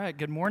All right,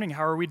 good morning.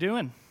 How are we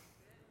doing?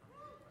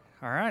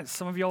 All right,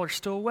 some of y'all are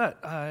still wet,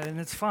 and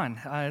it's fun.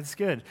 It's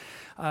good.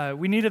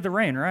 We needed the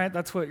rain, right?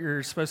 That's what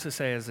you're supposed to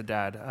say as a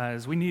dad,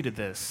 is we needed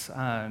this.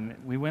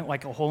 We went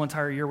like a whole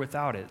entire year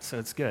without it, so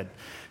it's good.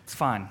 It's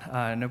fine.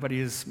 Nobody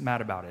is mad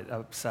about it,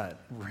 upset,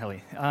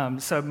 really.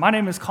 So my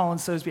name is Collin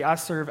Sosebee. I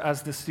serve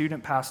as the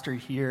student pastor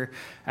here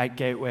at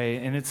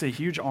Gateway, and it's a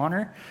huge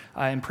honor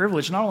and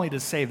privilege not only to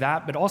say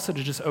that, but also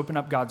to just open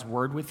up God's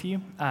Word with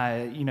you.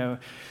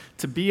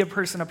 To be a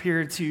person up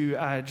here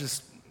to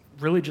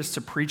just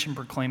to preach and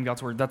proclaim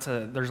God's Word,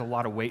 there's a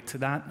lot of weight to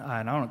that,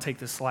 and I don't take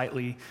this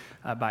lightly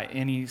by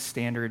any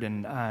standard,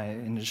 and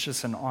it's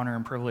just an honor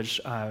and privilege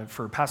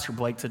for Pastor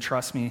Blake to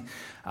trust me,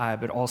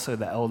 but also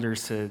the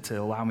elders to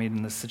allow me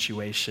in this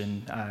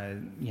situation,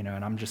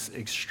 and I'm just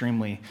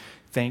extremely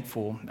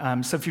thankful.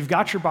 So if you've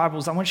got your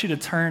Bibles, I want you to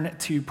turn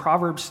to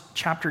Proverbs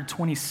chapter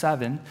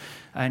 27,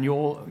 and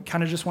you'll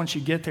kind of just once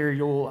you get there,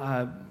 you'll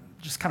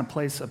just kind of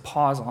place a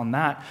pause on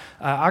that.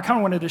 I kind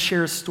of wanted to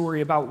share a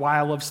story about why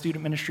I love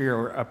student ministry,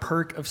 or a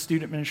perk of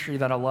student ministry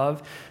that I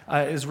love,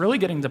 is really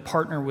getting to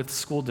partner with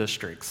school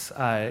districts.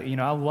 I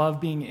love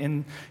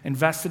being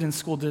invested in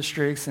school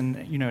districts and,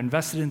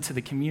 invested into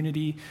the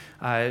community,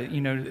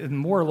 and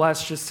more or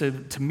less just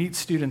to meet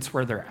students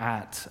where they're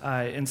at.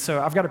 And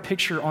so I've got a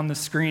picture on the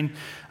screen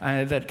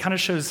that kind of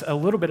shows a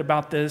little bit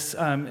about this.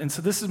 And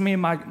so this is me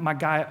and my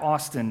guy,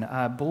 Austin,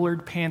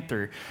 Bullard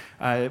Panther.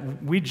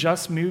 We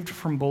just moved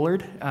from Bullard,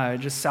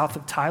 just south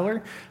of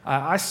Tyler.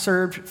 I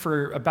served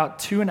for about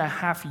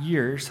 2.5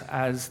 years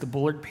as the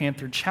Bullard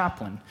Panther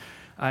chaplain.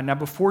 Now,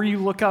 before you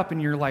look up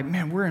and you're like,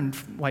 man, we're in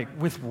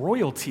with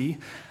royalty,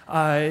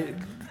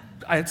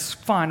 it's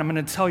fine. I'm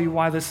going to tell you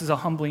why this is a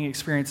humbling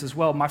experience as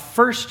well. My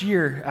first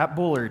year at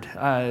Bullard,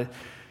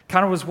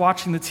 kind of was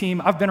watching the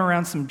team. I've been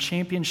around some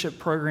championship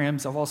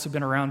programs. I've also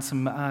been around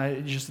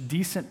some just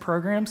decent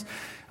programs.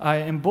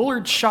 And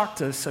Bullard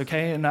shocked us,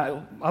 okay? And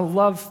I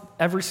love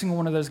every single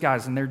one of those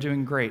guys, and they're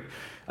doing great.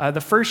 The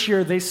first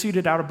year, they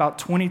suited out about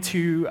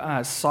 22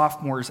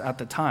 sophomores at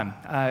the time,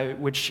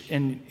 which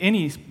in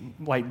any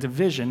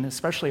division,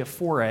 especially a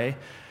 4A,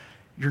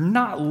 you're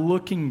not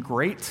looking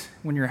great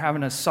when you're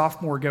having a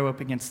sophomore go up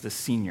against a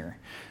senior.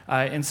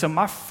 And so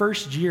my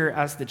first year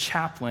as the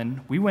chaplain,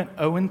 we went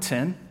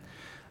 0-10.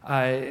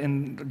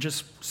 And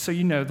just so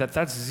you know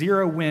that's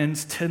 0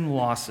 wins, 10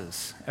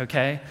 losses,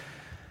 okay?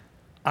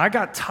 I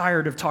got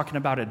tired of talking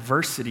about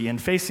adversity and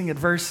facing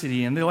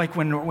adversity, and they're like,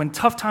 when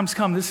tough times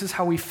come, this is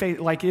how we face.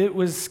 It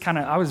was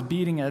I was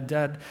beating a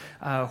dead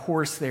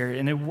horse there,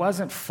 and it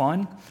wasn't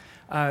fun.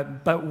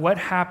 But what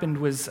happened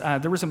was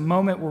there was a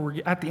moment where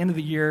we're at the end of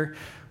the year,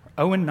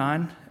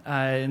 0-9,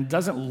 and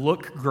doesn't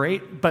look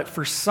great, but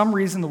for some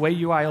reason, the way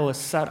UIL is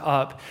set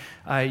up,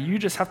 you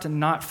just have to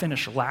not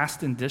finish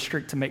last in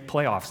district to make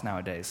playoffs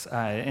nowadays.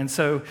 And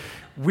so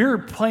we're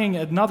playing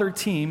another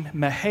team,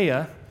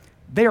 Mejia.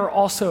 They are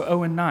also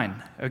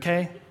 0-9,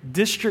 okay?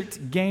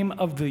 District game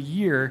of the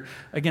year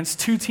against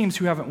two teams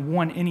who haven't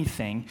won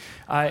anything.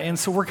 And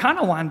so we're kind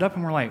of lined up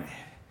and we're like,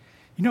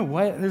 you know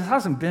what? This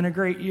hasn't been a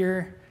great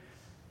year,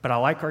 but I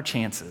like our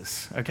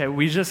chances, okay?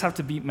 We just have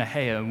to beat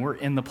Mejia, and we're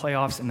in the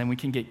playoffs, and then we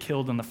can get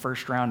killed in the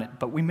first round,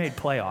 but we made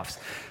playoffs.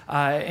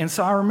 And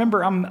so I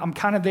remember I'm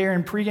kind of there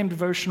in pregame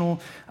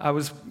devotional. I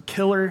was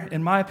killer,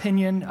 in my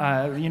opinion.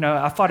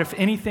 I thought if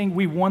anything,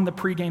 we won the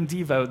pregame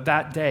devo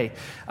that day.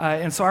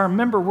 And so I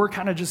remember we're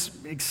kind of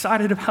just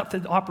excited about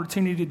the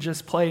opportunity to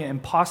just play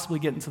and possibly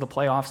get into the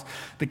playoffs.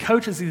 The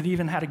coaches had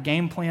even had a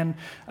game plan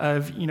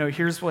of,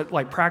 here's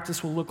what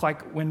practice will look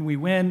like when we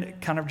win,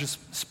 kind of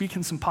just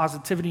speaking some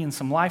positivity and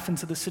some life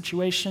into the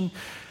situation.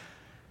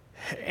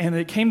 And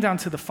it came down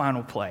to the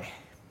final play,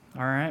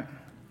 all right?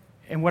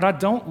 And what I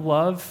don't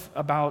love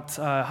about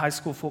high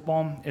school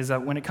football is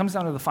that when it comes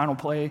down to the final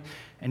play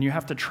and you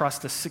have to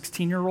trust a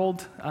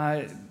 16-year-old,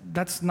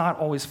 that's not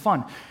always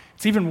fun.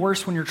 It's even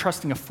worse when you're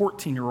trusting a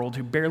 14-year-old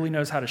who barely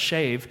knows how to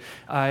shave.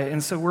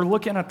 And so we're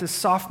looking at this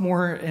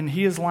sophomore, and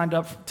he is lined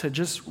up to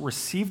just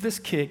receive this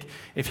kick.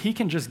 If he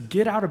can just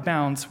get out of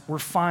bounds, we're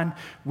fine.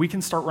 We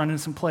can start running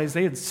some plays.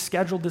 They had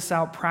scheduled this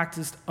out,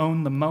 practiced,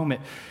 owned the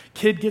moment.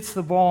 Kid gets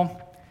the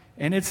ball,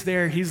 and it's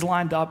there. He's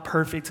lined up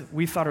perfect.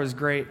 We thought it was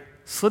great.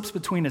 Slips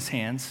between his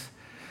hands,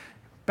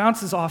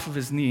 bounces off of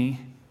his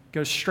knee,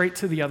 goes straight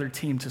to the other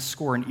team to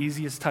score an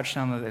easiest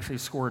touchdown that they've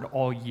scored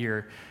all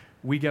year.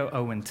 We go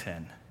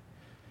 0-10.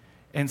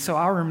 And so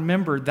I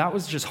remember that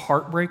was just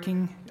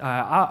heartbreaking.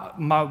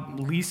 My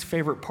least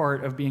favorite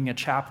part of being a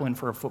chaplain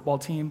for a football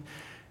team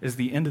is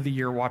the end of the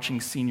year watching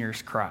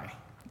seniors cry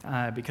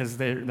because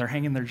they're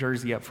hanging their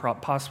jersey up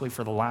possibly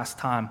for the last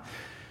time.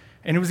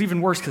 And it was even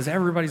worse because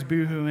everybody's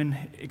boo-hooing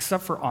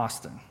except for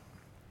Austin.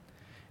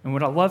 And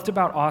what I loved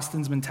about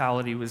Austin's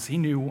mentality was he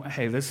knew,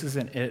 hey, this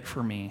isn't it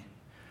for me.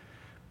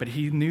 But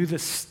he knew the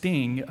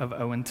sting of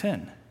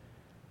 0-10.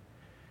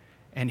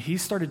 And he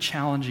started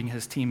challenging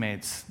his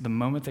teammates the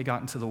moment they got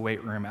into the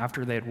weight room.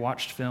 After they had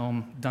watched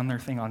film, done their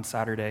thing on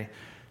Saturday,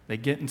 they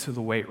get into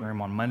the weight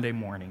room on Monday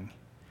morning,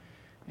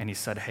 and he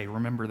said, hey,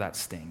 remember that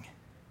sting.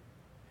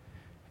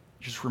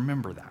 Just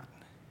remember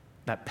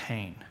that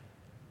pain.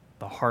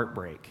 the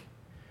heartbreak,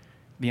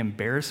 the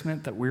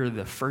embarrassment that we were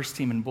the first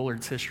team in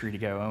Bullard's history to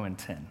go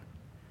 0-10.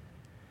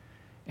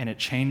 And it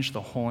changed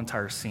the whole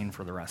entire scene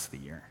for the rest of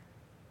the year.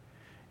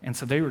 And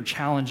so they were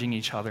challenging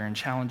each other.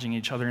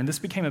 And this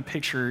became a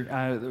picture.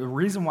 The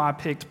reason why I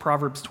picked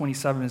Proverbs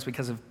 27 is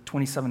because of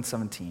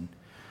 27:17.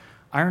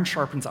 Iron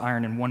sharpens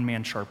iron, and one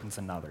man sharpens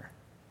another.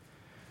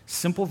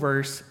 Simple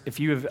verse.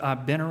 If you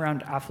have been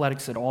around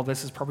athletics at all,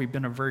 this has probably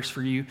been a verse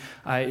for you.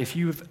 If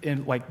you've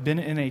been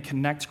in a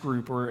connect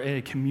group or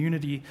a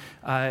community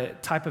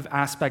type of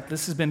aspect,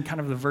 this has been kind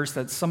of the verse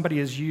that somebody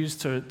has used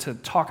to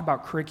talk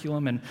about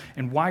curriculum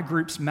and why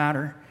groups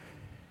matter.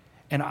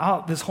 And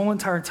this whole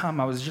entire time,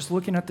 I was just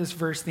looking at this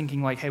verse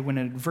thinking like, hey, when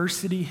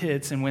adversity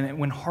hits and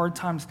when hard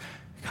times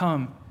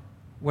come,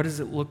 what does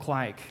it look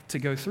like to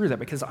go through that?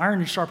 Because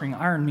iron is sharpening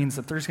iron means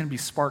that there's going to be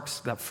sparks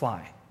that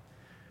fly.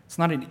 It's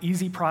not an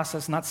easy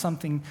process, not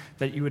something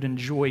that you would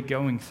enjoy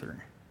going through.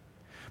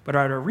 But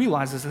what I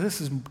realize is that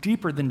this is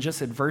deeper than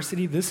just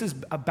adversity. This is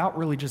about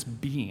really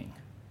just being.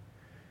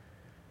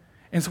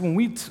 And so when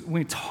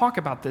we talk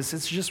about this,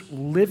 it's just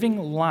living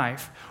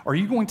life. Are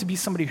you going to be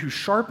somebody who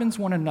sharpens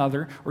one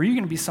another, or are you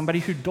going to be somebody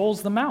who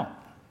doles them out?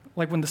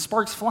 Like when the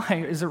sparks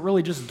fly, is it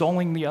really just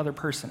doling the other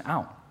person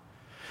out?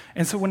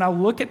 And so when I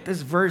look at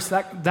this verse,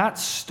 that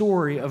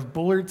story of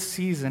Bullard's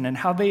season and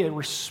how they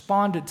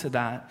responded to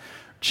that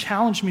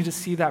challenged me to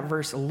see that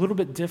verse a little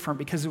bit different,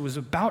 because it was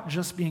about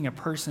just being a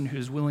person who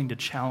is willing to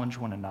challenge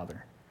one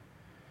another.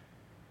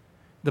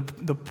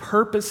 The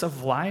purpose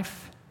of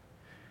life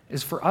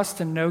is for us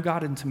to know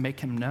God and to make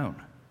him known.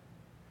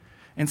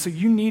 And so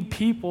you need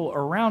people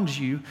around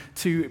you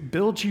to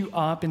build you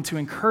up and to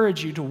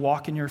encourage you to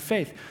walk in your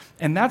faith.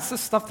 And that's the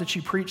stuff that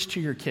you preach to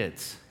your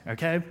kids,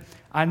 okay?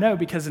 I know,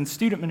 because in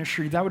student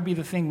ministry, that would be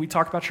the thing. We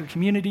talk about your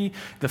community,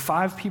 the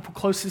 5 people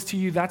closest to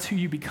you, that's who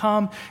you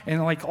become.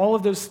 And like all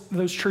of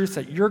those truths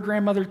that your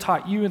grandmother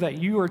taught you, that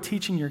you are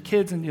teaching your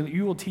kids and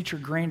you will teach your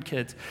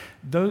grandkids,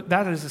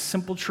 that is a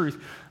simple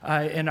truth.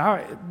 And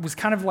I was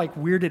kind of like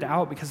weirded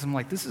out, because I'm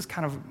like, this is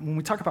kind of, when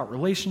we talk about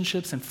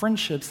relationships and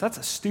friendships, that's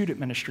a student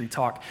ministry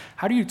talk.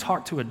 How do you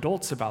talk to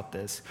adults about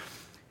this?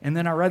 And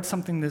then I read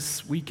something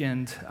this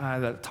weekend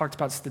that talked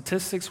about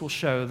statistics will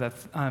show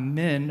that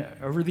men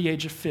over the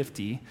age of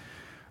 50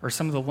 are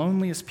some of the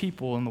loneliest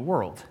people in the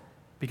world,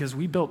 because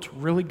we built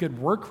really good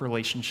work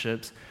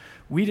relationships.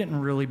 We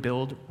didn't really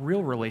build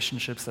real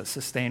relationships that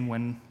sustain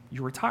when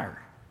you retire.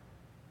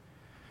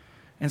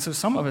 And so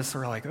some of us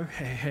are like,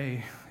 okay,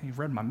 hey, you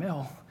read my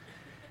mail.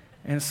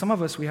 And some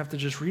of us, we have to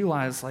just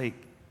realize, like,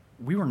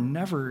 we were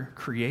never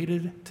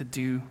created to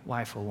do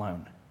life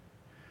alone.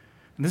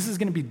 And this is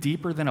going to be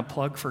deeper than a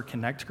plug for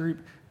Connect Group.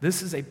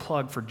 This is a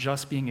plug for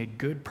just being a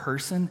good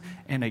person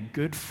and a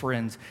good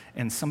friend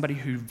and somebody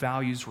who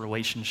values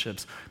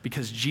relationships,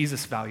 because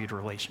Jesus valued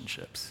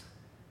relationships.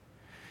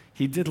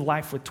 He did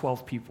life with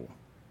 12 people.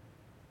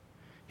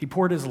 He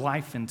poured his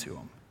life into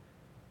them.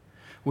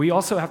 We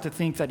also have to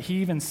think that he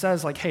even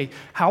says, like, hey,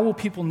 how will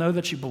people know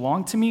that you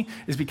belong to me?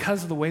 Is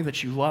because of the way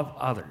that you love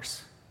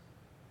others.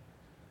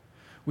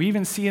 We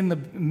even see in the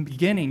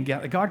beginning,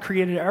 God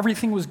created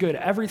everything was good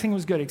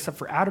except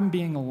for Adam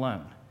being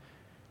alone.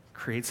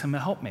 Creates him a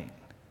helpmate.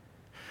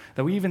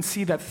 That we even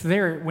see that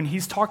there, when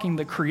he's talking,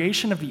 the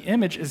creation of the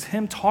image is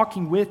him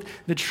talking with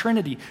the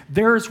Trinity.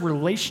 There is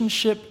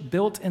relationship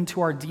built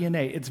into our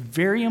DNA. It's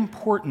very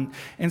important.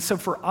 And so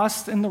for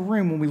us in the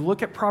room, when we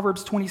look at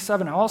Proverbs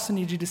 27, I also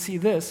need you to see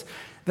this,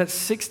 that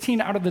 16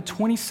 out of the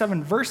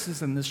 27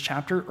 verses in this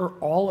chapter are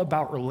all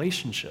about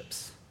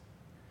relationships.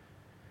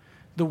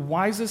 The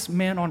wisest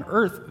man on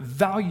earth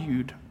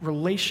valued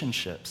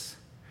relationships.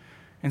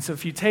 And so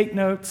if you take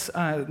notes,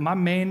 my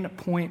main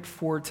point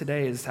for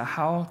today is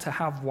how to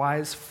have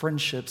wise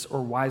friendships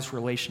or wise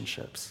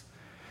relationships.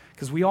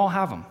 Because we all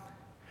have them.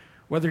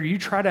 Whether you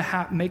try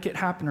to make it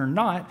happen or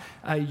not,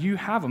 you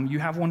have them. You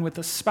have one with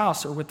a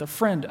spouse or with a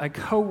friend, a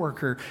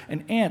coworker,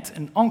 an aunt,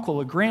 an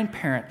uncle, a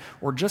grandparent,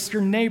 or just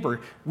your neighbor.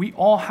 We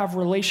all have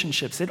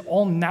relationships. It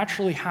all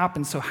naturally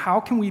happens. So how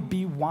can we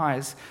be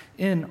wise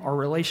in our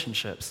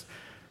relationships?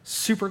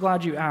 Super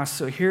glad you asked.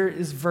 So here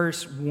is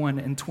verse 1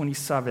 and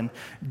 27.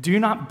 Do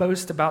not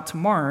boast about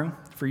tomorrow,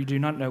 for you do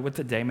not know what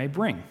the day may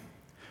bring.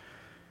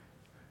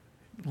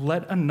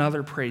 Let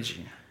another praise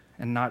you,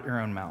 and not your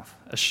own mouth.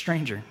 A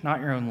stranger,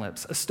 not your own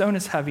lips. A stone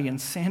is heavy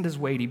and sand is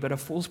weighty, but a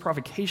fool's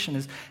provocation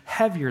is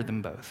heavier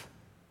than both.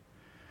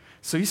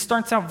 So he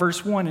starts out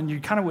verse 1, and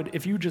you kind of would,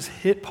 if you just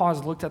hit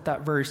pause, looked at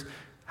that verse,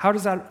 how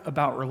does that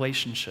about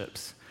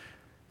relationships?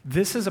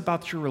 This is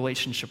about your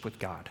relationship with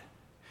God.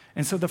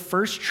 And so the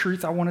first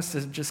truth I want us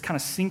to just kind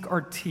of sink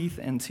our teeth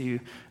into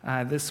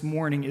this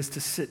morning is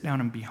to sit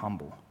down and be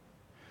humble.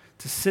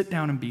 To sit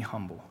down and be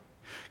humble.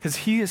 Because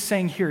he is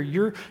saying here,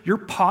 your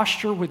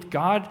posture with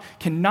God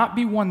cannot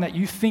be one that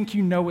you think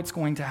you know what's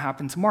going to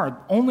happen tomorrow.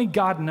 Only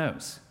God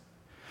knows.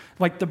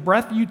 Like the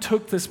breath you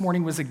took this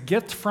morning was a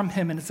gift from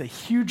him, and it's a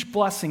huge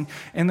blessing.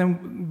 And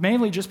then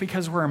mainly just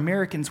because we're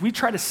Americans, we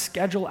try to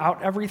schedule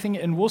out everything,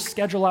 and we'll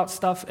schedule out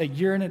stuff a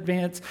year in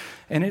advance.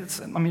 And it's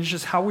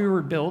just how we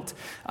were built.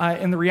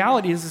 And the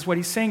reality is what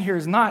he's saying here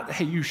is not,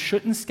 hey, you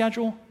shouldn't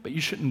schedule, but you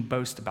shouldn't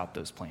boast about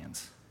those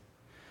plans.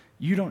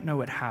 You don't know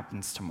what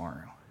happens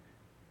tomorrow.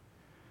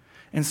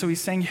 And so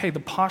he's saying, hey, the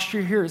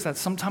posture here is that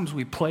sometimes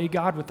we play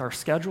God with our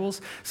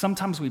schedules,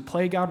 sometimes we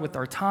play God with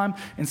our time,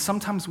 and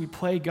sometimes we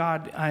play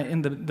God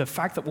in the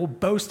fact that we'll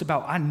boast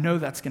about, I know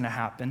that's going to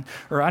happen,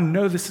 or I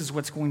know this is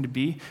what's going to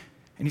be.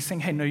 And he's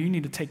saying, hey, no, you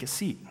need to take a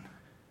seat.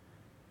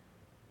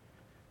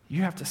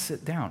 You have to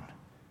sit down.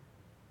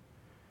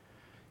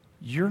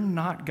 You're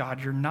not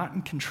God. You're not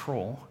in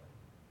control.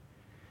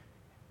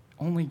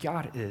 Only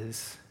God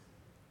is.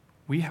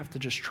 We have to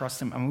just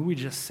trust him. We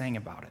just sang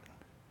about it.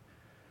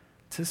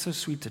 It's so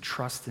sweet to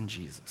trust in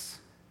Jesus.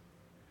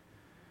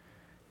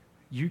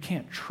 You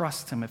can't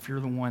trust him if you're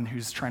the one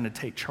who's trying to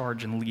take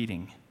charge and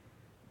leading.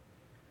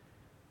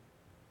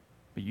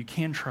 But you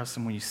can trust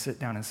him when you sit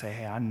down and say,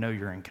 hey, I know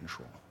you're in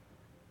control.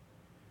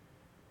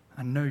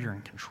 I know you're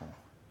in control.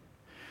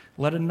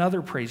 Let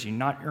another praise you,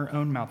 not your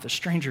own mouth, a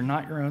stranger,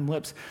 not your own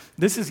lips.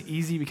 This is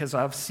easy because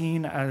I've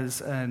seen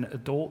as an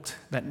adult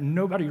that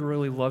nobody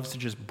really loves to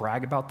just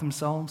brag about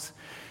themselves.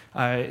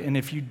 And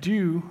if you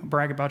do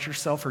brag about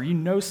yourself, or you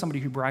know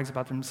somebody who brags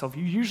about themselves,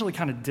 you usually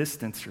kind of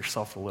distance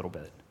yourself a little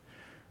bit,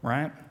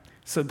 right?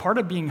 So part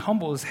of being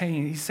humble is,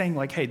 hey, he's saying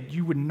like, hey,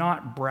 you would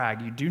not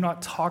brag. You do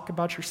not talk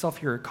about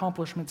yourself, your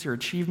accomplishments, your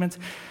achievements.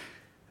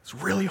 It's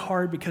really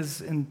hard because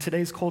in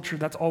today's culture,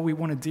 that's all we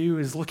want to do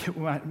is look at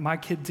what my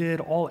kid did,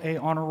 all A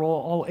honor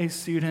roll, all A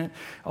student,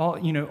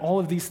 all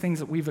of these things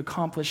that we've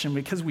accomplished. And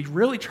because we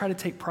really try to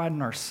take pride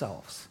in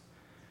ourselves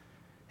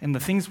and the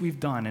things we've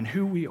done and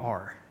who we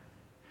are.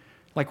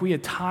 Like we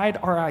had tied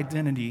our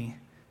identity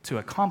to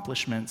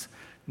accomplishments,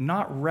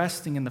 not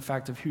resting in the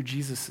fact of who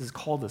Jesus has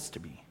called us to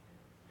be.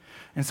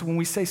 And so when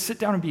we say sit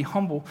down and be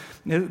humble,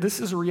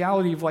 this is a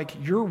reality of like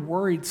you're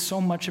worried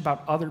so much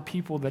about other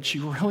people that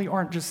you really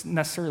aren't just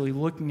necessarily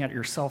looking at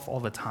yourself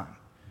all the time.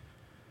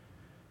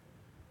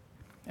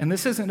 And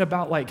this isn't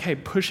about like, hey,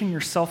 pushing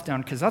yourself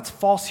down, because that's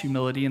false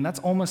humility, and that's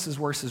almost as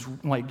worse as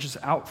like just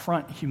out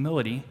front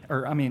humility,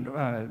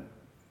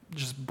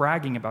 just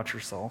bragging about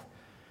yourself.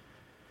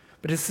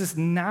 But it's this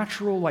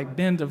natural like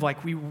bend of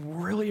like we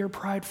really are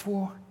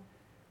prideful,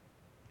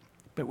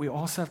 but we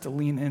also have to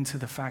lean into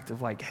the fact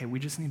of like, hey, we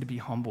just need to be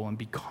humble and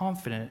be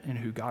confident in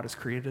who God has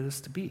created us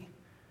to be.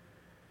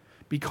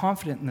 Be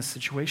confident in the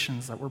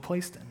situations that we're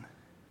placed in.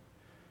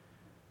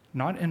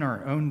 Not in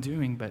our own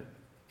doing, but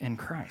in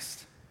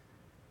Christ.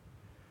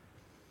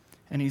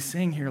 And he's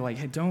saying here like,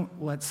 hey,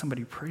 don't let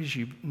somebody praise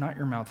you, not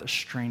your mouth, a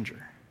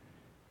stranger.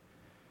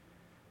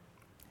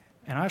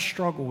 And I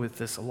struggle with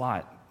this a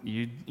lot.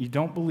 You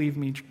don't believe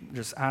me,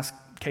 just ask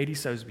Katie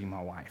Sosebee,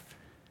 my wife.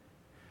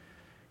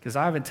 Because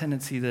I have a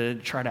tendency to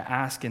try to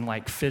ask and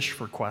like fish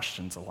for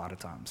questions a lot of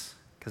times.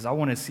 Because I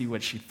want to see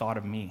what she thought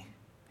of me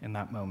in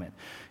that moment.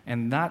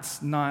 And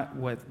that's not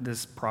what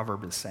this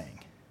proverb is saying.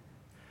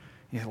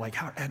 Like,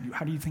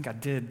 how do you think I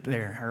did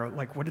there? Or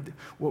like,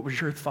 what was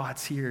your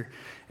thoughts here?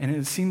 And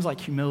it seems like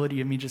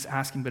humility of me just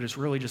asking, but it's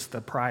really just the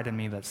pride in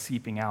me that's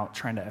seeping out,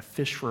 trying to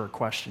fish for a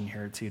question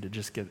here too, to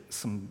just get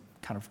some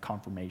kind of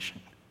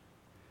confirmation.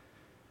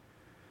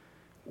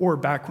 Or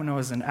back when I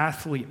was an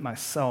athlete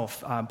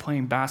myself,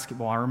 playing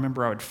basketball, I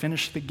remember I would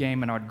finish the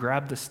game and I would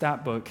grab the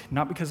stat book,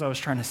 not because I was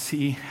trying to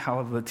see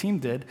how the team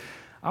did.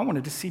 I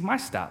wanted to see my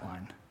stat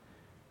line.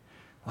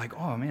 Like,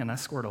 oh man, I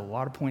scored a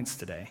lot of points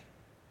today.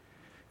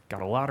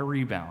 Got a lot of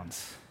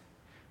rebounds.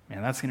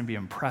 Man, that's going to be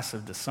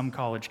impressive to some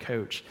college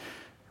coach,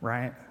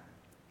 right?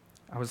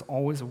 I was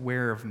always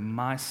aware of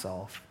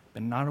myself,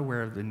 but not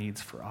aware of the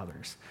needs for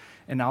others.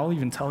 And I'll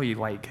even tell you,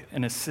 like,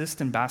 an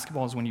assist in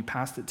basketball is when you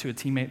passed it to a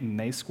teammate and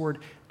they scored.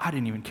 I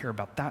didn't even care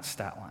about that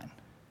stat line.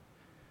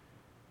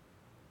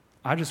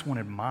 I just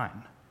wanted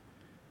mine.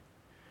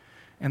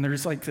 And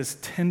there's like this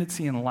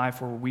tendency in life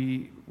where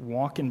we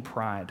walk in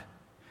pride,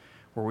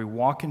 where we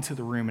walk into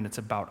the room and it's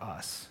about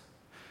us.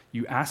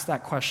 You ask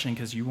that question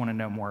because you want to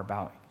know more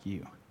about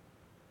you.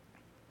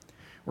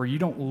 Where you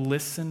don't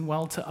listen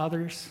well to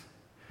others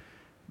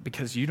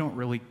because you don't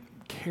really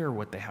care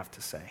what they have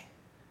to say.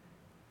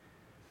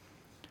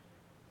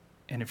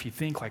 And if you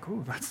think like,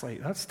 ooh,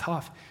 that's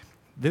tough.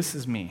 This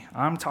is me.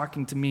 I'm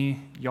talking to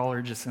me. Y'all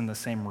are just in the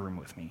same room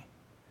with me.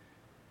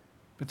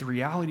 But the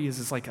reality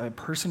is like a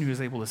person who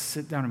is able to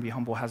sit down and be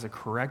humble has a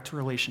correct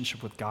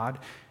relationship with God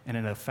and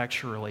an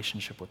effectual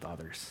relationship with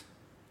others.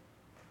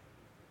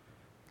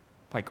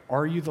 Like,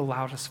 are you the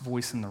loudest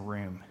voice in the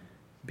room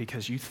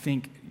because you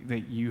think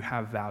that you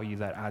have value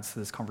that adds to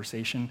this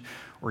conversation?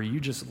 Or are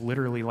you just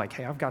literally like,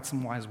 hey, I've got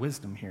some wise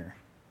wisdom here?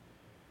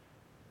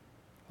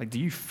 Like, do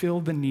you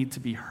feel the need to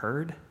be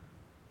heard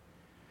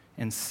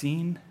and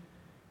seen?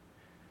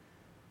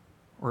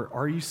 Or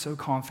are you so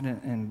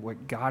confident in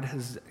what God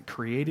has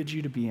created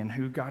you to be and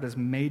who God has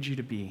made you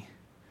to be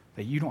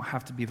that you don't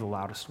have to be the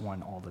loudest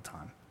one all the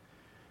time?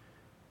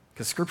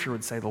 Because Scripture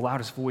would say the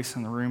loudest voice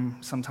in the room,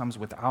 sometimes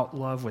without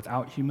love,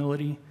 without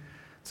humility,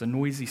 it's a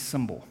noisy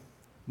cymbal.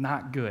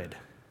 Not good.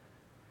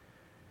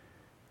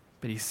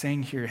 But he's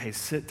saying here, hey,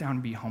 sit down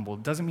and be humble.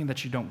 It doesn't mean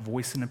that you don't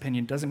voice an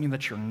opinion. It doesn't mean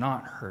that you're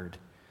not heard.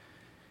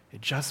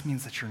 It just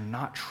means that you're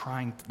not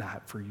trying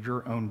that for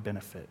your own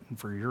benefit and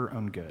for your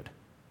own good.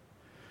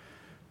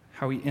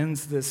 How he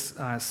ends this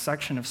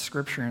section of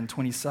Scripture in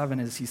 27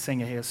 is he's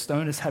saying, hey, a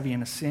stone is heavy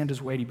and a sand is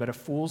weighty, but a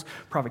fool's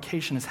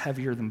provocation is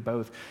heavier than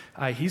both.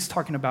 He's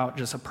talking about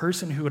just a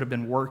person who would have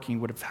been working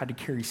would have had to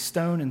carry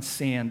stone and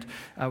sand,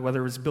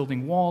 whether it was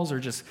building walls or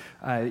just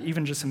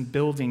even just in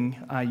building,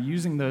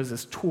 using those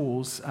as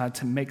tools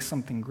to make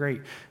something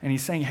great. And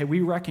he's saying, hey,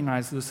 we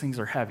recognize those things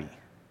are heavy,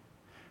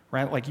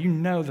 right? Like, you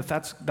know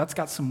that's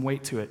got some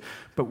weight to it.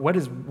 But what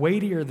is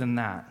weightier than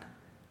that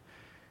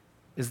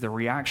is the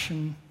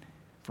reaction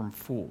from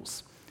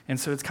fools. And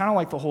so it's kind of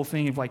like the whole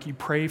thing of like you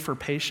pray for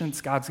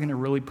patience, God's going to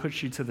really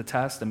put you to the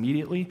test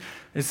immediately.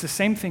 It's the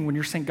same thing when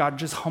you're saying, God,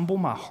 just humble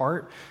my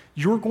heart.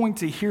 You're going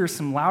to hear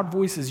some loud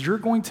voices. You're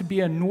going to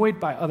be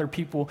annoyed by other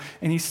people.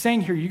 And he's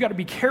saying here, you got to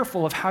be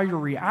careful of how you're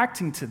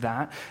reacting to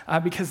that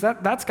because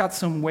that's got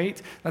some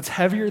weight that's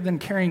heavier than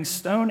carrying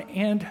stone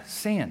and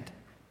sand.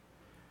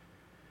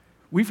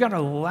 We've got a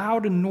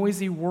loud and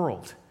noisy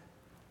world.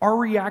 Our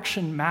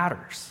reaction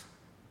matters.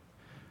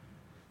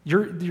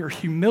 Your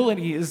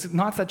humility is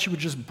not that you would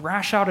just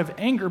brash out of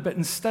anger, but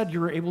instead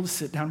you're able to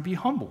sit down and be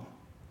humble.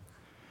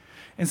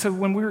 And so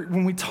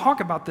when we talk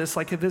about this,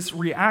 like this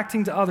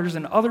reacting to others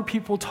and other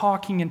people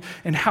talking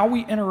and how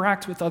we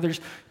interact with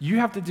others, you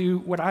have to do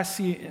what I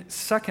see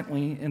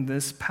secondly in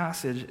this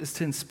passage is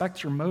to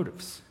inspect your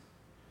motives.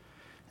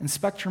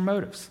 Inspect your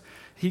motives.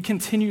 He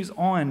continues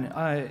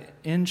on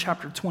in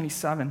chapter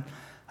 27,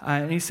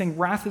 and he's saying,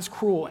 wrath is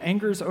cruel,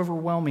 anger is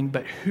overwhelming,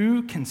 but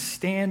who can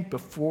stand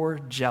before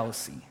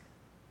jealousy?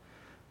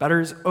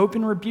 Better is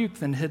open rebuke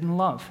than hidden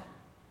love.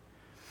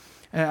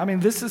 I mean,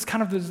 this is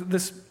kind of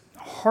this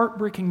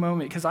heartbreaking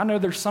moment because I know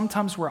there's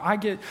sometimes where I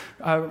get,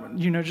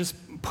 just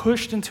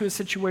pushed into a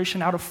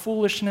situation out of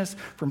foolishness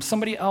from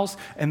somebody else,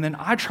 and then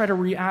I try to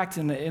react,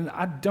 and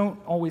I don't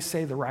always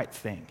say the right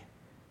thing.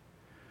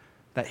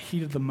 That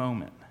heat of the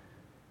moment.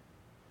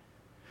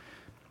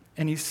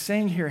 And he's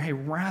saying here, hey,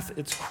 wrath,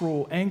 it's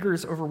cruel, anger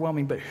is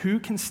overwhelming, but who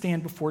can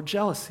stand before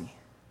jealousy?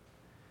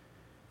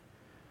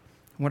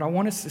 What I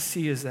want us to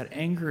see is that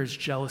anger is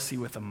jealousy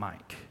with a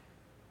mic.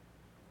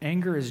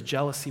 Anger is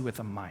jealousy with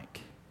a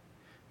mic,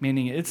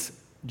 meaning it's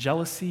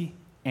jealousy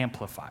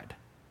amplified.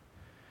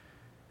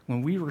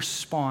 When we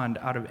respond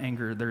out of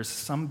anger, there's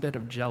some bit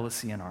of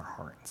jealousy in our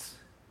hearts.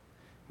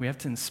 We have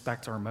to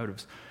inspect our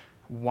motives.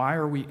 Why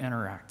are we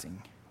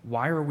interacting?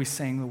 Why are we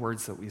saying the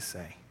words that we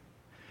say?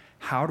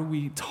 How do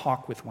we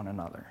talk with one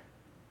another?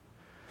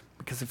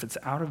 Because if it's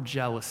out of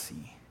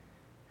jealousy,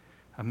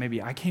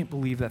 maybe I can't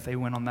believe that they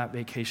went on that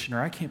vacation,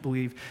 or I can't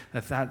believe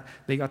that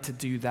they got to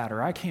do that,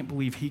 or I can't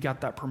believe he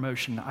got that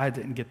promotion, I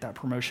didn't get that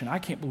promotion. I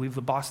can't believe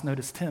the boss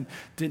noticed him,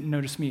 didn't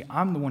notice me.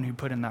 I'm the one who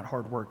put in that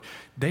hard work.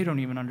 They don't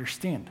even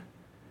understand.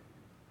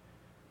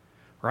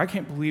 Or I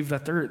can't believe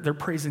that they're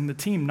praising the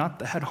team, not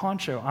the head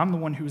honcho. I'm the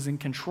one who was in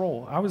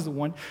control. I was the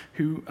one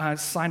who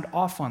signed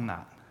off on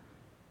that.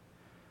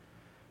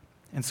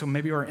 And so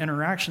maybe our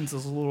interactions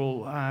is a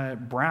little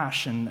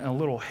brash and a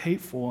little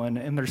hateful,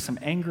 and there's some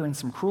anger and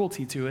some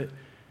cruelty to it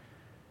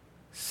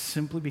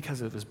simply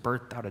because it was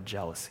birthed out of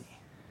jealousy.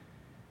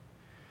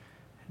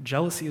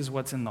 Jealousy is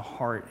what's in the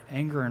heart.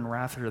 Anger and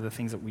wrath are the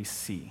things that we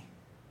see.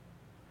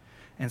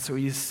 And so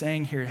he's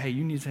saying here, hey,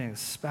 you need to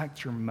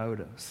inspect your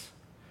motives.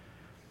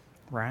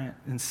 Right?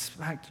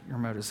 Inspect your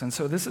motives. And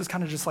so this is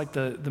kind of just like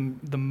the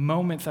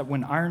moment that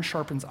when iron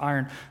sharpens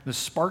iron, the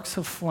sparks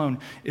have flown.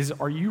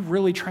 Are you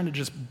really trying to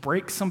just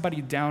break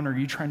somebody down, or are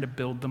you trying to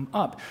build them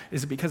up?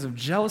 Is it because of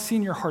jealousy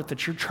in your heart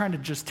that you're trying to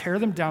just tear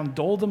them down,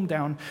 dull them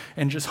down,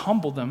 and just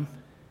humble them?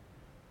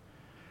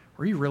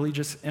 Or are you really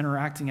just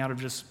interacting out of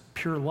just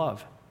pure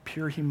love,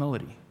 pure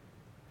humility?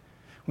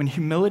 When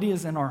humility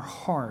is in our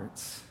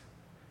hearts,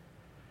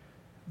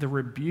 the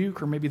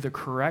rebuke or maybe the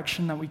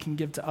correction that we can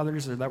give to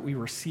others or that we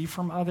receive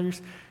from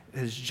others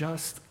is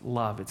just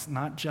love. It's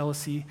not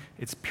jealousy,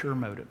 it's pure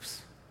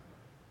motives.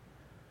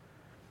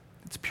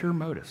 It's pure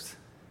motives.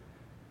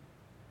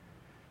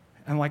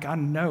 And I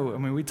know,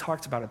 we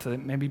talked about it,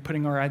 that maybe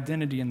putting our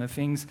identity in the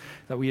things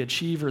that we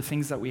achieve or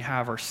things that we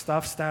have, our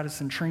stuff, status,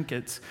 and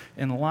trinkets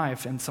in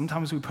life. And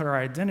sometimes we put our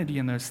identity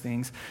in those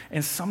things.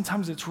 And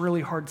sometimes it's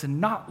really hard to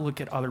not look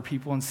at other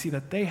people and see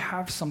that they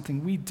have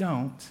something we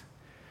don't.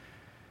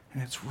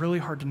 And it's really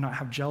hard to not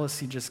have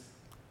jealousy just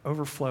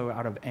overflow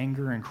out of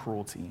anger and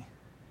cruelty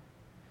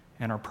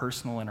in our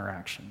personal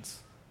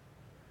interactions.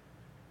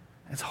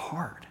 It's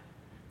hard.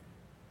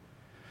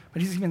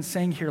 But he's even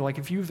saying here,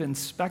 if you've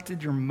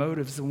inspected your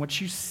motives, then what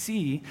you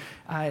see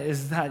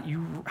is that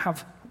you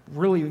have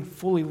really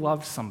fully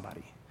loved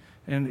somebody.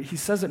 And he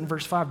says it in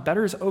verse 5,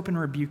 better is open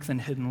rebuke than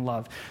hidden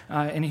love.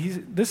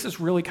 This is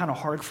really kind of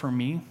hard for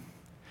me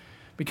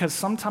because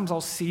sometimes I'll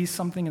see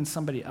something in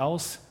somebody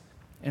else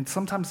And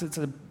sometimes it's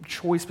a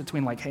choice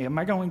between like, hey, am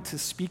I going to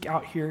speak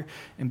out here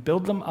and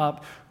build them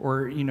up,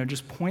 or,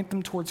 just point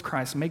them towards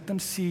Christ, make them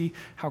see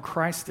how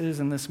Christ is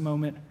in this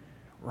moment,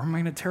 or am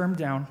I going to tear them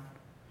down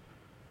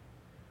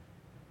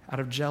out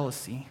of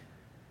jealousy?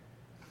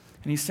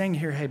 And he's saying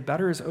here, hey,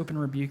 better is open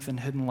rebuke than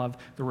hidden love.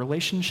 The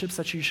relationships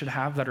that you should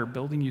have that are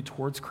building you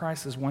towards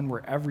Christ is one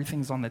where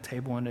everything's on the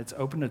table and it's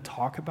open to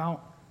talk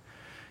about,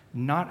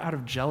 not out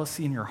of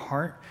jealousy in your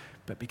heart,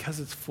 but because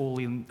it's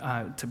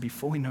to be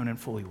fully known and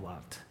fully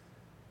loved.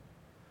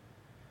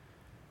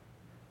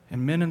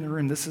 And men in the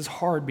room, this is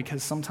hard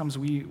because sometimes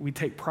we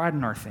take pride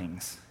in our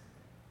things.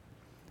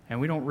 And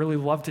we don't really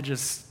love to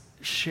just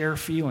share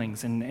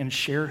feelings and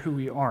share who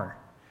we are.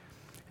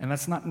 And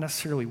that's not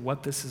necessarily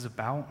what this is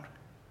about.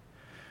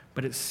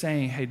 But it's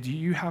saying, hey, do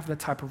you have the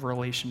type of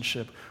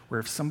relationship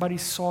where if somebody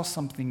saw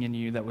something in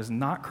you that was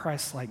not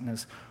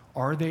Christ-likeness,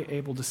 are they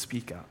able to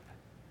speak up?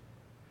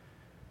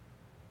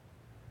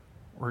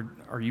 Or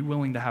are you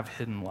willing to have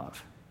hidden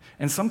love?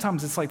 And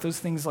sometimes it's like those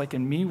things like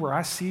in me where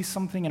I see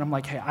something and I'm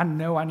like, hey, I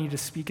know I need to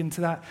speak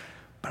into that,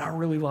 but I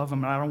really love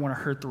them and I don't want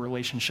to hurt the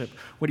relationship.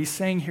 What he's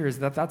saying here is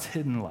that that's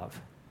hidden love.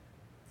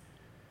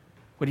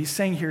 What he's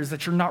saying here is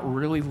that you're not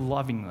really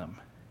loving them,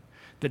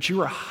 that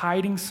you are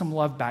hiding some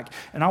love back.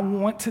 And I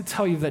want to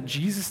tell you that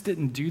Jesus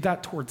didn't do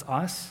that towards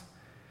us,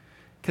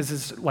 because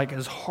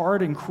as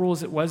hard and cruel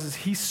as it was, is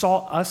he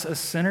saw us as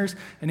sinners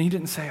and he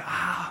didn't say,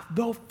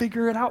 they'll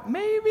figure it out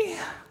maybe.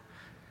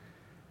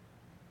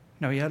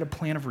 No, he had a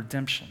plan of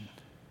redemption.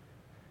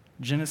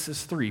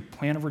 Genesis 3,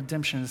 plan of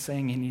redemption is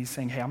saying, and he's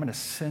saying, hey, I'm going to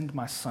send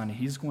my son.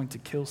 He's going to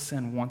kill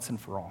sin once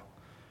and for all.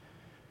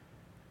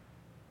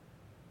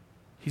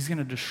 He's going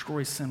to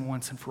destroy sin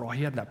once and for all.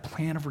 He had that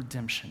plan of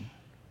redemption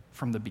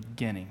from the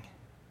beginning.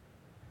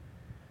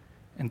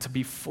 And to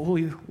be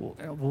fully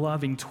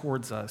loving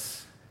towards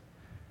us,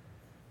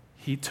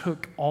 he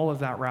took all of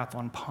that wrath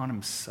upon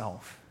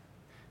himself,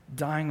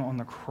 dying on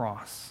the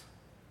cross.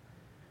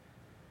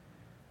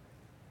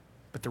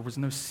 But there was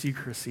no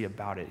secrecy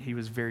about it. He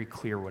was very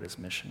clear what his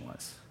mission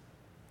was.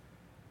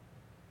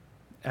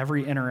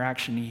 Every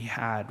interaction he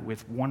had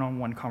with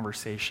one-on-one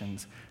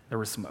conversations, there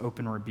was some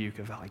open rebuke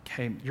of like,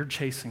 hey, you're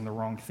chasing the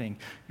wrong thing.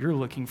 You're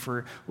looking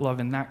for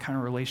love in that kind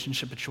of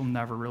relationship, but you'll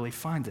never really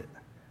find it.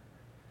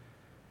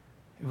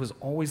 It was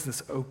always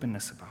this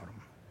openness about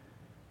him.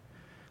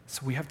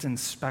 So we have to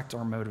inspect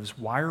our motives.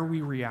 Why are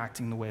we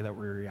reacting the way that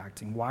we're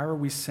reacting? Why are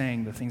we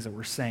saying the things that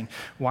we're saying?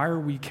 Why are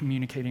we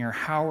communicating, or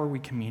how are we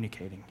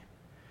communicating?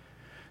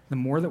 The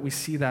more that we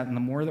see that, and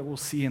the more that we'll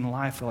see in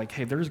life, like,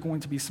 hey, there's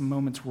going to be some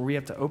moments where we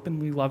have to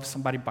openly love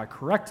somebody by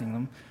correcting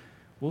them.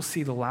 We'll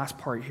see the last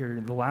part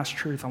here. The last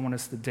truth I want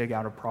us to dig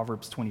out of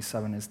Proverbs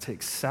 27 is to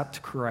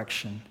accept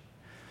correction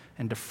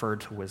and defer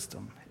to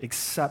wisdom.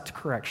 Accept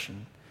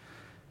correction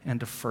and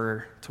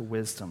defer to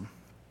wisdom.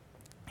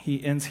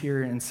 He ends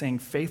here in saying,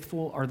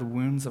 faithful are the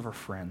wounds of a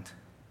friend.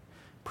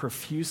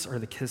 Profuse are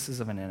the kisses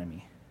of an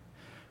enemy.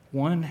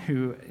 One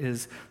who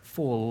is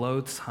full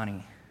loathes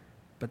honey,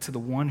 but to the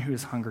one who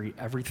is hungry,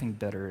 everything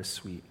bitter is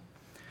sweet.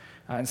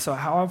 And so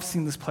how I've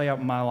seen this play out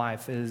in my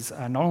life is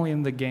not only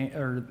in the game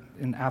or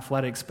in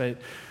athletics, but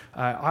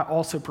I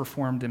also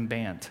performed in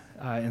band.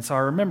 And so I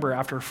remember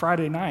after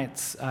Friday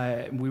nights,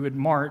 we would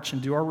march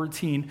and do our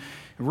routine.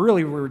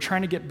 Really, we were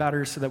trying to get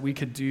better so that we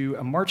could do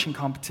a marching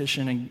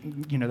competition,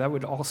 and that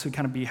would also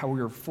kind of be how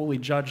we were fully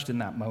judged in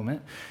that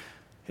moment.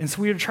 And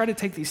so we would try to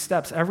take these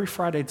steps every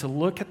Friday to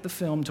look at the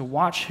film, to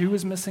watch who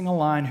was missing a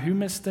line, who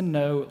missed a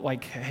note.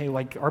 Like, hey,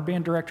 our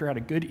band director had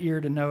a good ear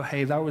to know,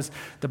 hey, that was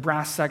the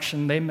brass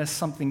section. They missed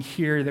something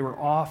here. They were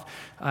off.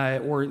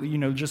 Or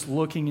just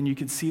looking and you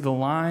could see the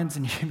lines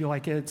and you'd be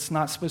like, it's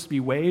not supposed to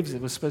be waves.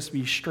 It was supposed to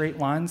be straight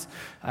lines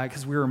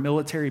because we were a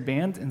military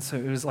band. And so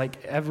it was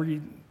like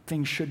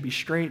everything should be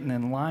straight and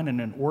in line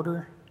and in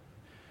order.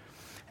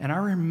 And I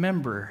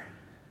remember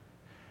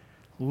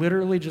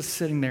literally just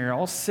sitting there,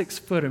 all 6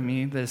 foot of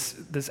me, this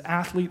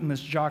athlete and this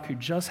jock who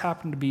just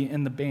happened to be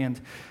in the band.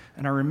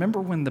 And I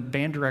remember when the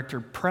band director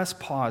pressed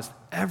pause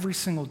every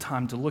single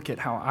time to look at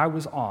how I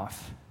was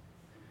off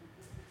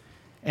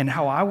and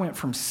how I went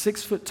from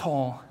 6 foot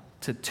tall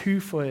to 2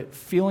 foot,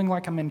 feeling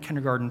like I'm in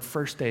kindergarten,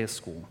 first day of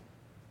school.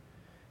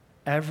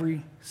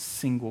 Every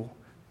single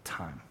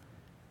time.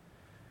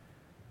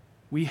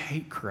 We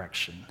hate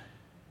correction,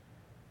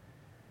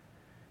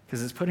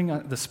 because it's putting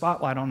the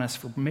spotlight on us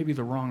for maybe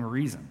the wrong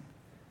reason.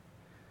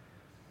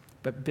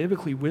 But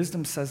biblically,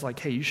 wisdom says like,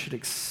 hey, you should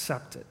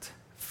accept it.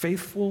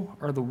 Faithful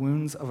are the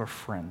wounds of a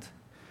friend.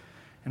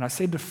 And I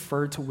say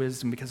defer to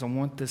wisdom because I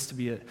want this to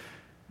be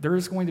there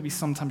is going to be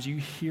sometimes you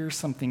hear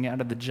something out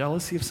of the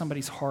jealousy of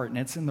somebody's heart and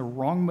it's in the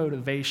wrong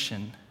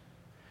motivation.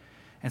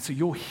 And so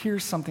you'll hear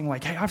something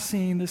like, hey, I've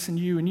seen this in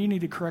you and you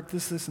need to correct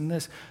this, this, and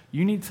this.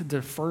 You need to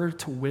defer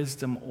to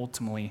wisdom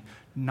ultimately,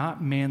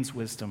 not man's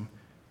wisdom,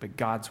 but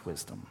God's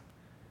wisdom.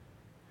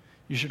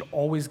 You should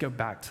always go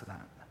back to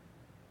that.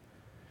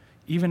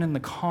 Even in the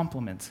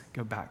compliments,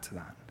 go back to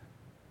that.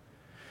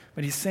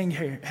 But he's saying,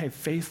 hey,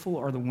 faithful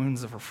are the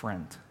wounds of a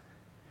friend.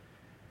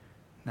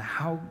 Now,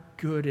 how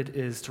good it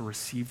is to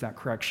receive that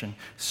correction.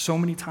 So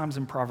many times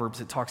in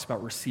Proverbs, it talks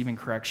about receiving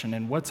correction,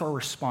 and what's our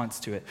response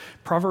to it?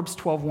 Proverbs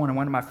 12:1, and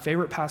one of my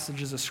favorite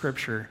passages of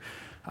Scripture,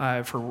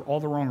 for all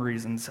the wrong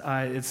reasons,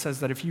 it says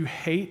that if you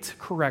hate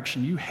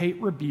correction, you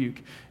hate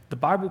rebuke, the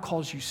Bible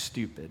calls you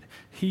stupid.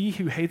 He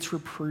who hates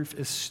reproof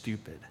is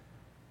stupid.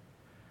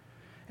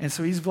 And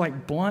so he's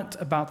like blunt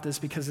about this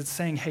because it's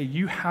saying, hey,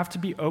 you have to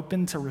be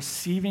open to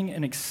receiving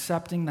and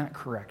accepting that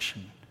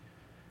correction,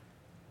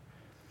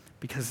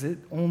 because it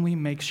only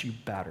makes you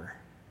better.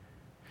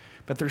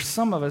 But there's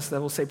some of us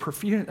that will say,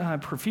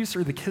 profuse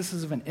are the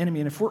kisses of an enemy.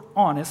 And if we're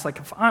honest, like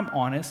if I'm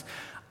honest,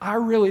 I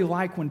really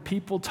like when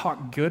people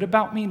talk good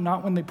about me,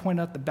 not when they point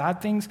out the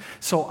bad things.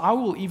 So I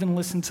will even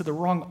listen to the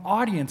wrong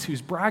audience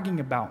who's bragging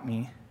about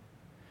me.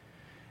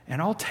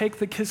 And I'll take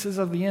the kisses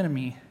of the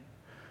enemy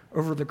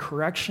over the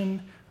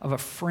correction of a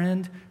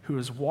friend who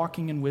is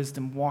walking in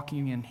wisdom,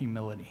 walking in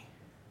humility.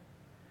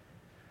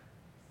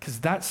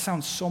 Because that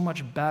sounds so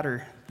much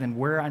better than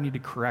where I need to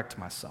correct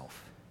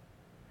myself.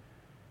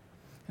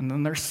 And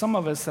then there's some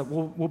of us that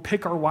we'll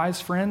pick our wise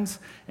friends,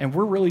 and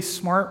we're really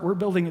smart, we're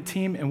building a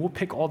team, and we'll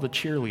pick all the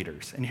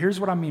cheerleaders. And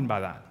here's what I mean by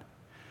that.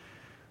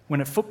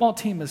 When a football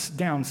team is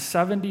down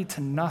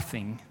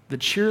 70-0, the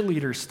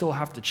cheerleaders still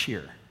have to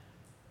cheer.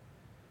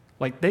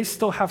 Like, they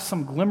still have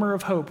some glimmer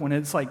of hope when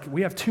it's like,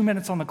 we have 2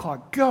 minutes on the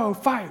clock, go,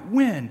 fight,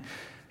 win.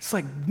 It's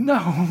like,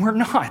 no, we're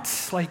not,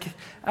 like,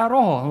 at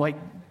all. Like,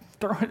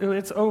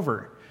 it's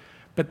over.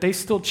 But they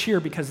still cheer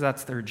because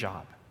that's their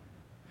job.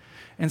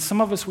 And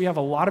some of us, we have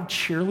a lot of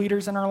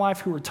cheerleaders in our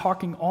life who are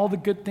talking all the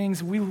good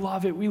things. We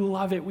love it, we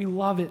love it, we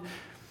love it.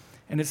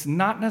 And it's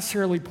not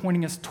necessarily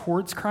pointing us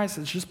towards Christ,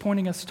 it's just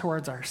pointing us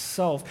towards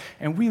ourselves.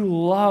 And we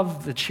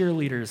love the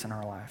cheerleaders in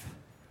our life.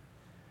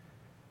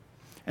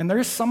 And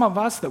there's some of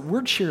us that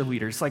we're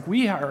cheerleaders. Like,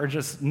 we are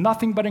just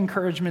nothing but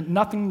encouragement,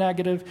 nothing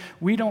negative.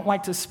 We don't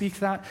like to speak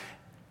that.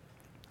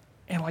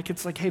 And like,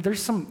 it's like, hey,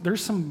 there's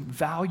some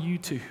value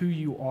to who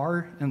you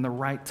are in the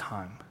right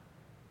time.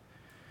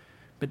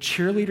 But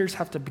cheerleaders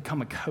have to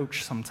become a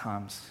coach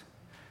sometimes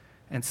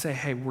and say,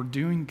 hey, we're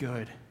doing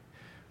good,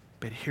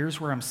 but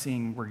here's where I'm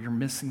seeing where you're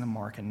missing the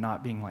mark and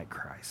not being like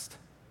Christ.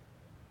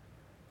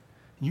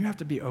 And you have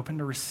to be open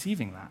to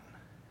receiving that.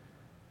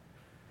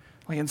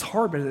 Like, it's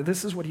hard, but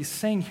this is what he's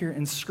saying here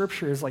in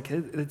Scripture is like,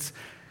 it's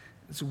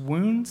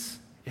wounds,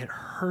 it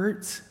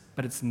hurts,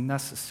 but it's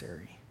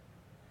necessary.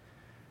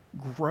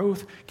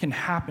 Growth can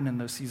happen in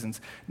those seasons.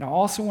 Now, I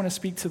also want to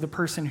speak to the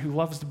person who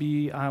loves to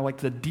be like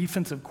the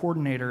defensive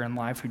coordinator in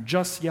life, who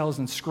just yells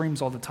and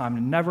screams all the time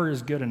and never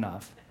is good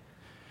enough.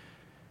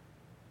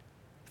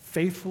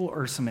 Faithful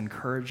are some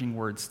encouraging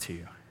words to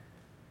you.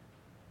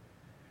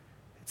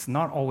 It's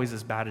not always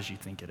as bad as you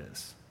think it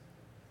is.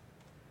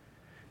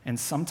 And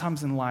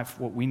sometimes in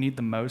life, what we need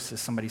the most is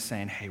somebody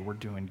saying, hey, we're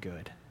doing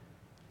good.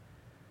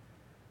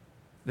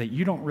 That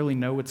you don't really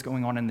know what's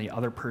going on in the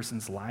other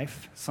person's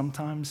life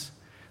sometimes.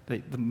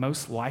 The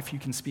most life you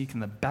can speak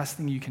and the best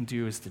thing you can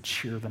do is to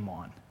cheer them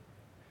on.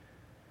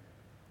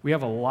 We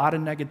have a lot of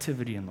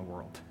negativity in the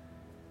world.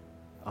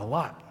 A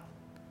lot.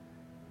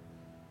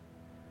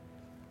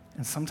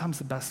 And sometimes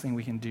the best thing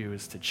we can do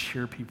is to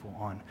cheer people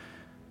on.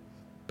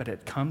 But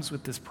it comes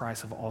with this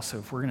price of also,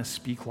 if we're going to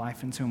speak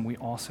life into them, we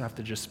also have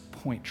to just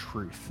point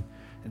truth.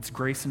 It's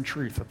grace and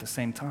truth at the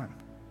same time.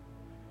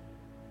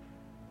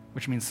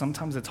 Which means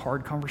sometimes it's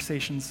hard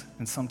conversations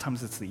and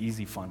sometimes it's the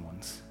easy, fun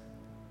ones.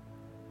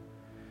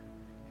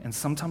 And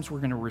sometimes we're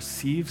going to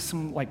receive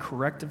some like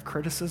corrective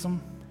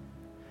criticism,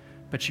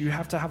 but you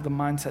have to have the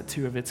mindset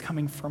too of it's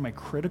coming from a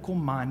critical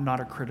mind, not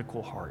a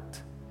critical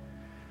heart.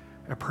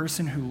 A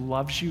person who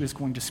loves you is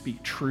going to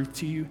speak truth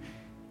to you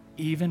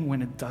even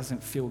when it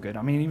doesn't feel good.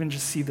 I mean, even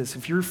just see this.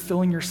 If you're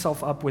filling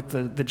yourself up with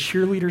the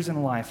cheerleaders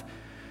in life,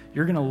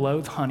 you're going to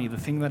loathe honey, the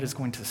thing that is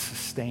going to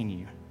sustain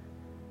you.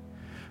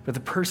 But the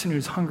person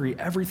who's hungry,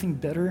 everything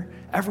bitter,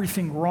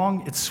 everything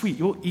wrong, it's sweet.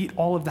 You'll eat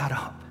all of that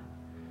up.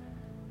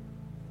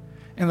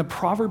 And the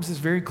Proverbs is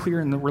very clear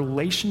in the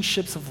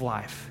relationships of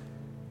life.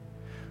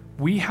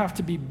 We have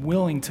to be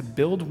willing to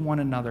build one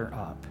another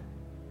up.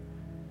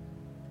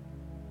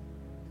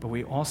 But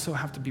we also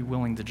have to be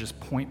willing to just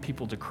point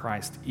people to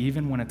Christ,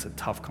 even when it's a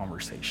tough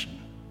conversation.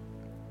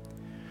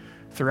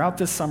 Throughout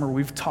this summer,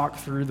 we've talked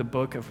through the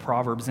book of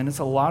Proverbs, and it's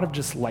a lot of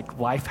just like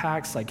life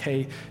hacks, like,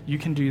 hey, you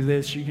can do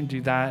this, you can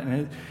do that,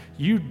 and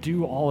you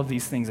do all of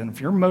these things. And if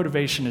your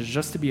motivation is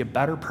just to be a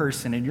better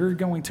person and you're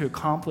going to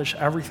accomplish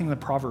everything the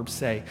Proverbs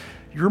say,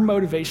 your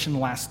motivation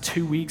lasts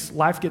 2 weeks,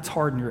 life gets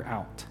hard, and you're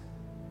out.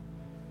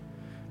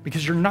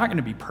 Because you're not going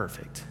to be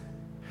perfect.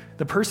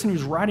 The person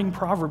who's writing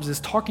Proverbs is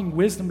talking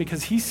wisdom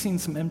because he's seen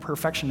some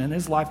imperfection in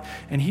his life,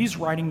 and he's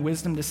writing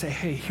wisdom to say,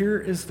 hey, here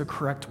is the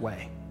correct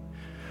way.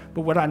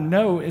 But what I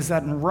know is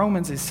that in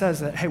Romans it says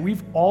that, hey,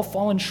 we've all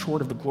fallen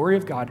short of the glory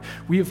of God.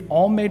 We have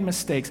all made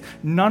mistakes.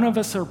 None of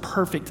us are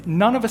perfect.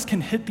 None of us can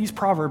hit these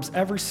Proverbs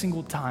every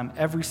single time,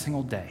 every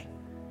single day.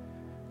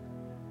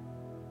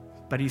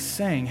 But he's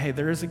saying, hey,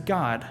 there is a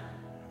God.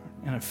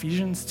 In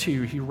Ephesians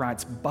 2, he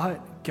writes,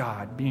 but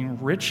God, being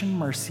rich in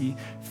mercy,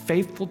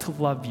 faithful to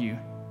love you,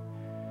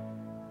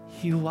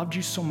 He loved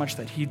you so much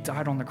that he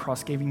died on the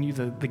cross, giving you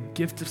the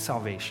gift of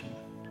salvation.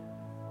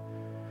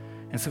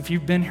 And so if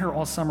you've been here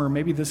all summer,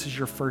 maybe this is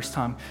your first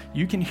time,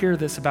 you can hear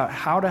this about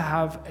how to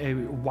have a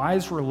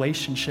wise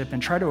relationship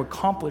and try to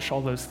accomplish all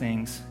those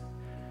things.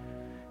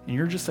 And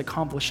you're just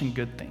accomplishing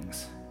good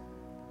things.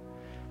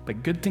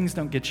 But good things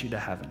don't get you to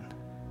heaven.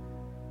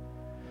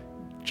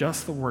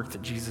 Just the work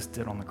that Jesus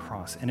did on the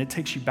cross. And it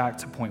takes you back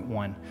to point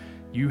one.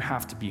 You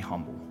have to be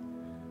humble.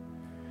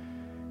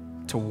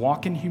 To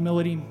walk in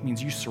humility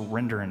means you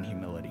surrender in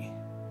humility.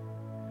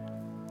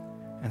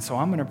 And so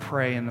I'm going to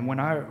pray, and then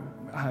when I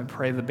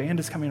pray, the band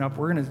is coming up,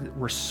 we're going to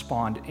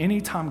respond.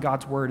 Anytime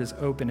God's word is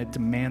open, it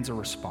demands a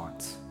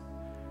response.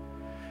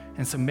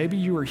 And so maybe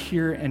you are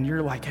here and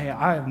you're like, hey,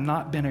 I have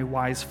not been a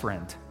wise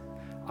friend.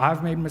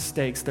 I've made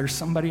mistakes. There's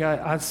somebody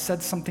I've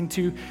said something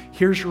to.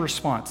 Here's your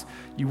response.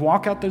 You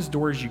walk out those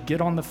doors, you get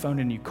on the phone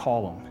and you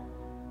call them.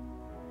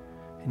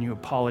 And you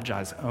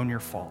apologize, own your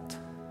fault.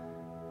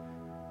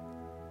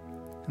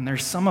 And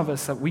there's some of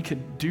us that we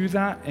could do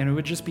that, and it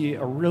would just be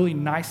a really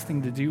nice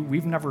thing to do.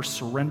 We've never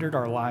surrendered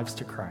our lives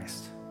to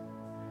Christ.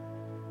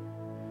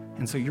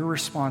 And so your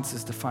response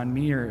is to find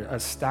me or a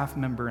staff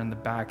member in the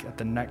back at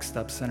the Next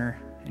Step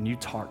Center, and you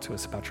talk to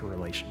us about your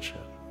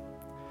relationship.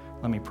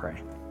 Let me pray.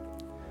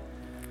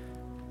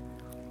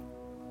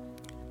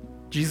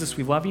 Jesus,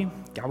 we love you.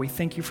 God, we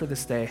thank you for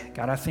this day.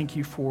 God, I thank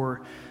you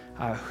for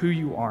who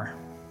you are.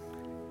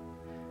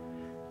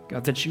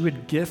 God, that you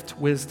would gift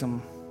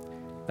wisdom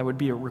that would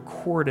be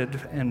recorded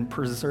and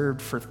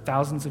preserved for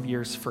thousands of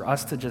years for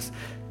us to just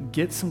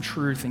get some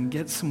truth and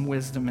get some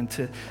wisdom and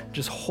to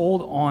just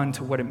hold on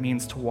to what it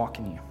means to walk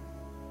in you.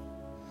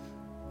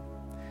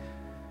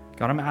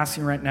 God, I'm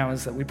asking right now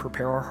is that we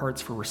prepare our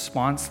hearts for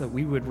response, that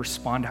we would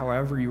respond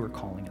however you are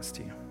calling us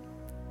to.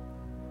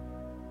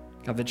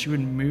 God, that you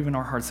would move in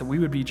our hearts, that we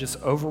would be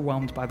just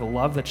overwhelmed by the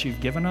love that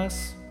you've given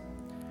us,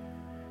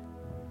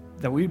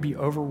 that we would be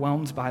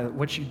overwhelmed by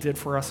what you did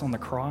for us on the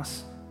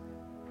cross,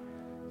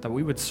 that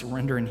we would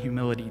surrender in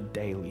humility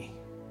daily.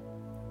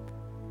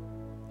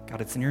 God,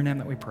 it's in your name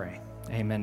that we pray. Amen.